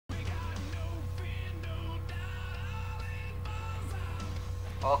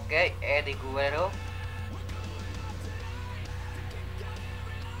Oke, Eddie Guerrero.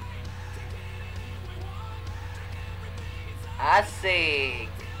 Asik.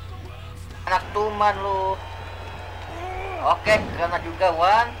 Anak tuman lu. Oke, karena juga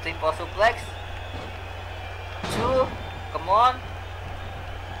one triple suplex. Two, come on.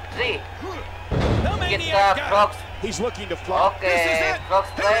 Three. Kita crocs. Oke, crocs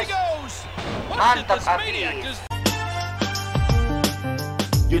splash. Mantap abis.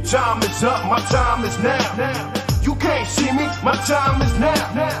 Your time is up, my time is now. You can't see me, my time is now.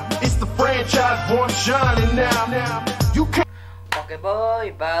 It's the franchise born shining now. You can't. Oke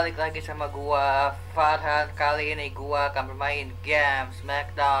boy, balik lagi sama gua Farhan. Kali ini gua akan bermain game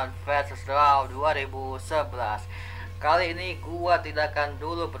SmackDown vs Raw 2011. Kali ini gua tidak akan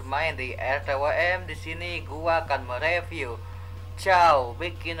dulu bermain di RTWM. Di sini gua akan mereview Chow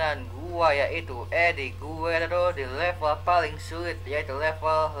bikinan gua, yaitu Eddie Guerrero di level paling sulit, yaitu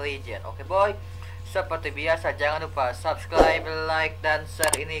level Legend. Oke boy, seperti biasa jangan lupa subscribe, like, dan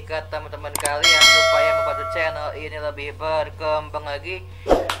share ini ke teman-teman kalian supaya membantu channel ini lebih berkembang lagi.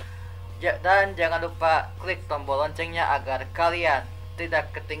 Dan jangan lupa klik tombol loncengnya agar kalian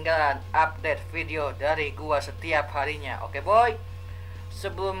tidak ketinggalan update video dari gua setiap harinya. Oke boy,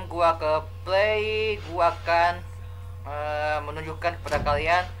 sebelum gua ke play, gua akan menunjukkan kepada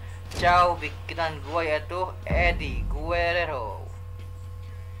kalian Chow bikinan gua, yaitu Eddie Guerrero.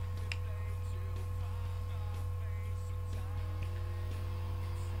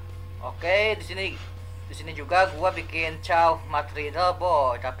 Oke, di sini juga gua bikin Chow material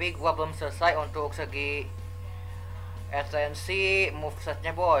boy, tapi gua belum selesai untuk segi esensi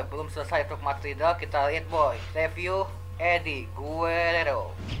movesetnya boy, belum selesai untuk material. Kita lihat boy, review Eddie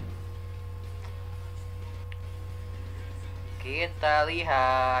Guerrero. Kita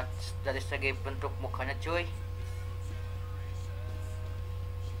lihat dari segi bentuk mukanya cuy.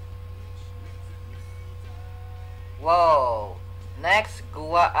 Wow. Next,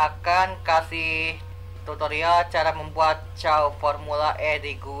 gua akan kasih tutorial cara membuat Chow formula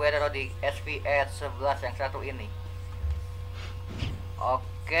Eddie Guerrero di SVR 11 yang satu ini.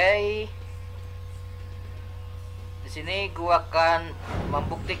 Oke. Di sini gua akan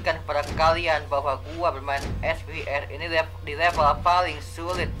membuktikan kepada kalian bahwa gua bermain SVR ini di level paling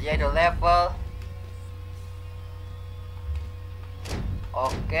sulit, yaitu level.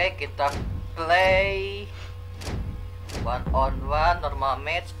 Oke, kita play one on one normal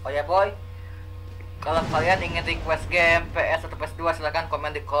match. Oh ya boy, kalau kalian ingin request game PS atau PS2 silahkan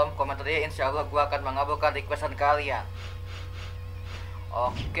komen di kolom komentar ya. Insya Allah gua akan mengabulkan requestan kalian.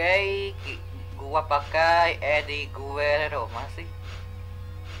 Oke, gua pakai Eddie Guerrero masih.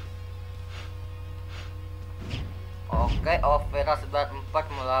 Oke, overall 94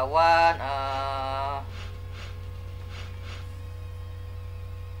 melawan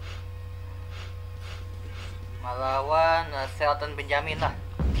Shelton Benjamin lah.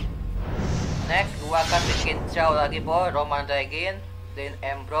 Next, gua akan bikin Chow lagi boy, Roman Reigns, Dean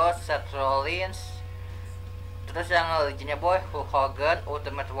Ambrose, Seth Rollins. Terus yang legendnya boy, Hulk Hogan,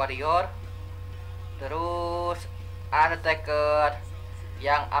 Ultimate Warrior. Terus Undertaker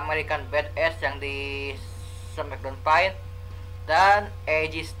yang American Badass yang di SmackDown Pain, dan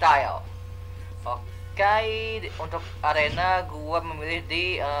AJ Styles. Oke, untuk arena gua memilih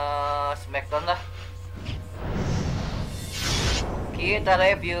di SmackDown lah. Kita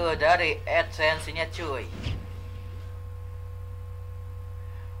review dari esensinya cuy.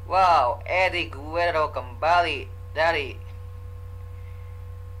 Wow, Eddie Guerrero kembali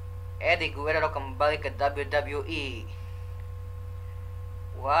ke WWE.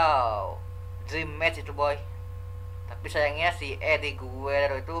 Wow, dream match itu boy. Tapi sayangnya si Eddie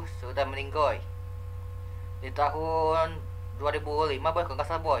Guerrero itu sudah meninggoy di tahun 2005 boy, kalau nggak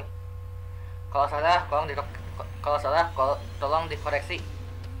salah boy. Kalau salah tolong dikoreksi.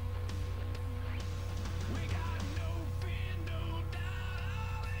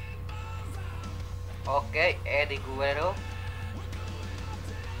 Oke, Eddie Guerrero.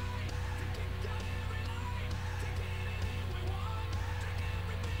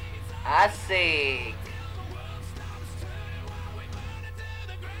 Asik.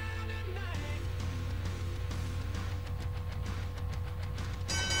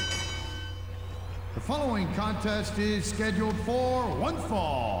 The following contest is scheduled for one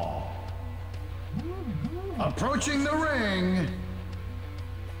fall. Approaching the ring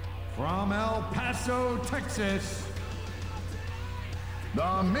from El Paso, Texas,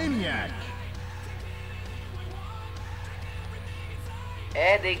 the Maniac.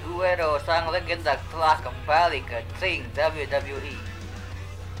 Eddie Guerrero, sang legenda, telah kembali ke ring WWE.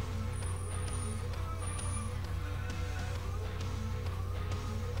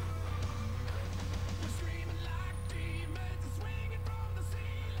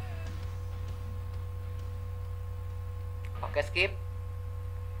 Oke, skip.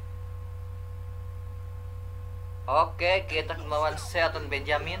 Oke, kita melawan Shelton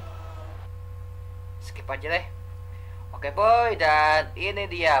Benjamin. Skip aja deh. Oke boy, dan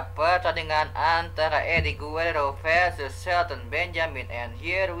ini dia pertandingan antara Eddie Guerrero versus Shelton Benjamin. And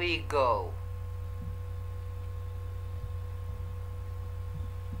here we go.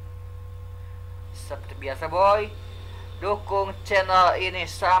 Seperti biasa boy, dukung channel ini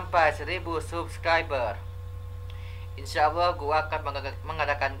sampai 1000 subscriber. Insya Allah gua akan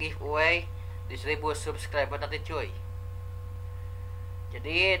mengadakan giveaway di 1000 subscriber nanti cuy.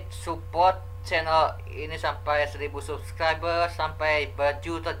 Jadi support channel ini sampai 1000 subscriber, sampai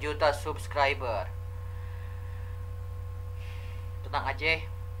berjuta-juta subscriber. Tenang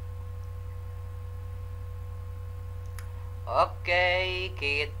aja. Oke,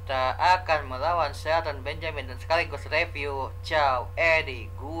 kita akan melawan Shelton Benjamin dan sekaligus review Ciao Eddie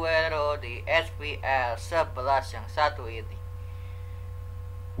Guerrero di SVR 11 yang satu ini.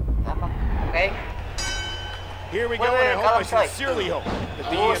 Lama, oke. Here we go, and I hope, I sincerely hope that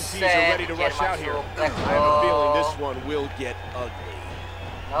the EMTs are ready to rush out here. I have a feeling this one will get ugly.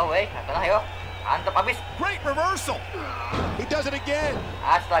 No way, akan ayo. Mantap abis. Great reversal. He does it again.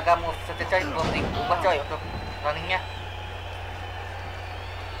 Astaga, move coy belum diubah coy untuk runningnya.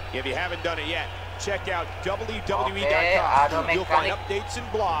 If you haven't done it yet, check out WWE.com. You'll find updates and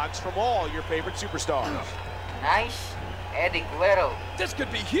blogs from all your favorite superstars. Nice, Eddie Guerrero. This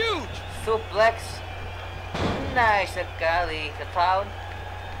could be huge. Suplex. Nice sekali ke tahun.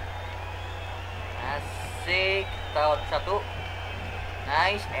 Asik, tahun 1.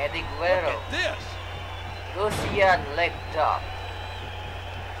 Nice, Eddie Guerrero. Russian leg drop.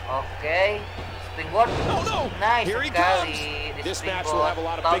 Oke, springboard. Nice sekali. This match will have a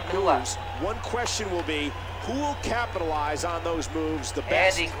lot of big moves. One question will be, who will capitalize on those moves the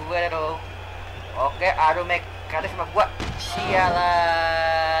best? Eddie Guerrero. Oke, aduh mekanis sama gua.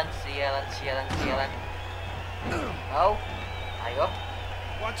 Sialan. Oh, ayo.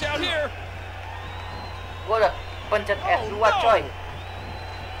 Watch out here. Gua udah pencet F2 coy.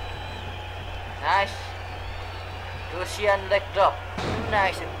 Nice. Russian leg drop.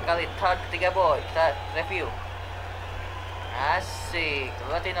 Nice sekali, tahun ketiga boy. Kita review. Asik,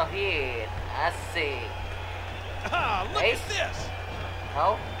 Latino hit. Asik. Look at this.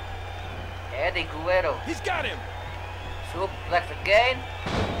 No. Eddie Guerrero. He's got him. Suplex again.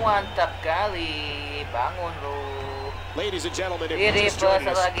 Mantap kali. Bangun lu. Ladies and gentlemen, if you're just joining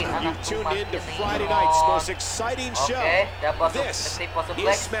us, you've tuned in to Friday night's most exciting show. This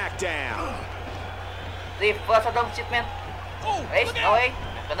is SmackDown. Reverse dong shit man. No way.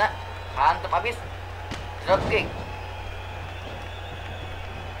 Kena. Mantap abis. Drop kick.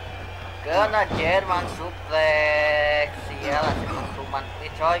 Kena German suplex. Sialan cuman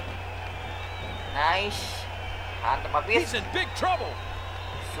ini coy. Nice. Mantap abis. He's in big trouble.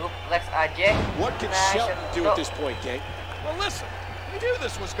 Suplex aja. What can Shelton do at this point, gang? Well, listen, we knew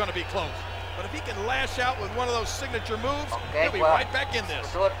this was going to be close. But if he can lash out with one of those signature moves, he'll be right back in this.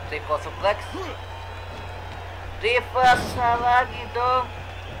 Betul, triple suplex. Reverse lagi dong.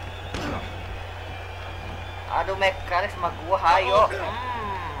 Aduh, mekanis sama gua, hayo.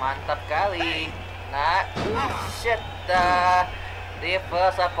 Mantap kali. Nah, shit dah.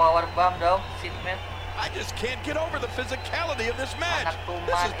 Reverse power bomb dong, shit man. I just can't get over the physicality of this match.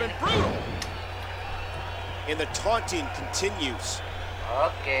 This has been brutal. And the taunting continues.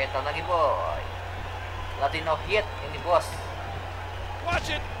 Oke, tahun lagi boy. Latino hit ini bos. Watch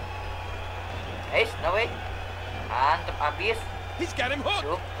it. No way. Mantap abis. He's got him hooked.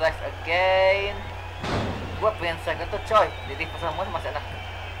 Suplex again. Gua pengen segera tuh coy. Jadi pesan masih enak.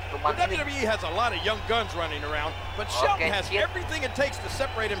 The WWE has a lot of young guns running around, but Shelton has everything it takes to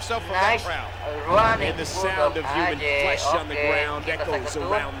separate himself from that crowd. And the sound of human flesh on the ground echoes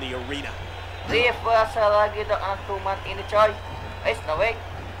around the arena. Reverse lagi dong anak tuman ini coy. No way.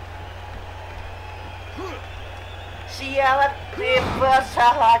 Sialan, reverse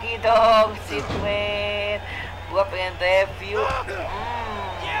lagi dong shit man. Gua pengen review.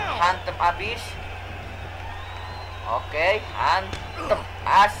 Hantem abis. Oke, hantem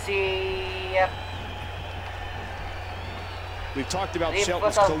asik. We've talked about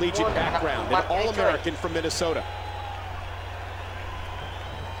Shelton's collegiate background, an All-American from Minnesota.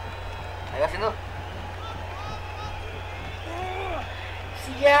 Ayo sini lu.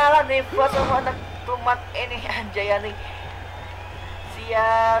 Sialan nih, buat sama anak tumat ini anjay nih.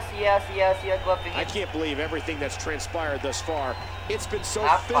 Sia gua pingin. I can't believe everything that's transpired thus far. It's been so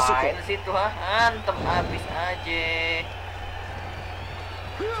physical. Apain situ ha? Antem habis aja.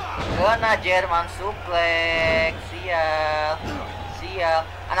 Kena German suplex. Sial.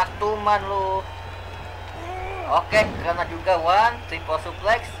 Anak tuman lu. Oke, karena juga 1 triple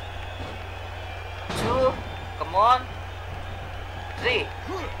suplex, 2, come on, 3,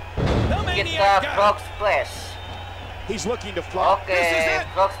 kita frog splash. He's looking to flop. Oke,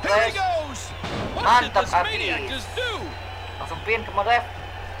 frog splash, mantap abis. Langsung pin ke ref.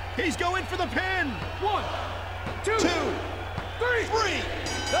 He's going for the pin. 1, 2, 3.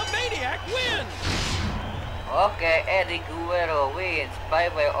 The Maniac wins. Oke, Eddie Guerrero wins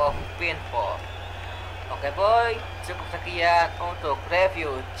by way of pinfall. Oke boy, cukup sekian untuk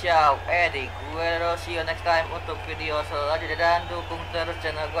review. Ciao Eddie Guerrero, see you next time untuk video selanjutnya. Dan dukung terus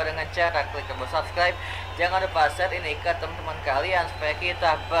channel gua dengan cara klik tombol subscribe. Jangan lupa share ini ke teman-teman kalian supaya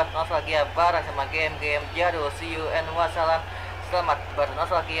kita bernostalgia bareng sama game-game jadul. See you and wassalam. Selamat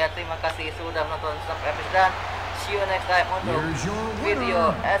bernostalgia. Terima kasih sudah menonton sampai habis dan see you next time untuk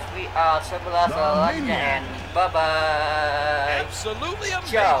video SVR 11 selanjutnya. And bye bye. Absolutely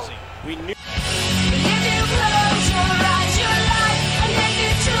Ciao. amazing.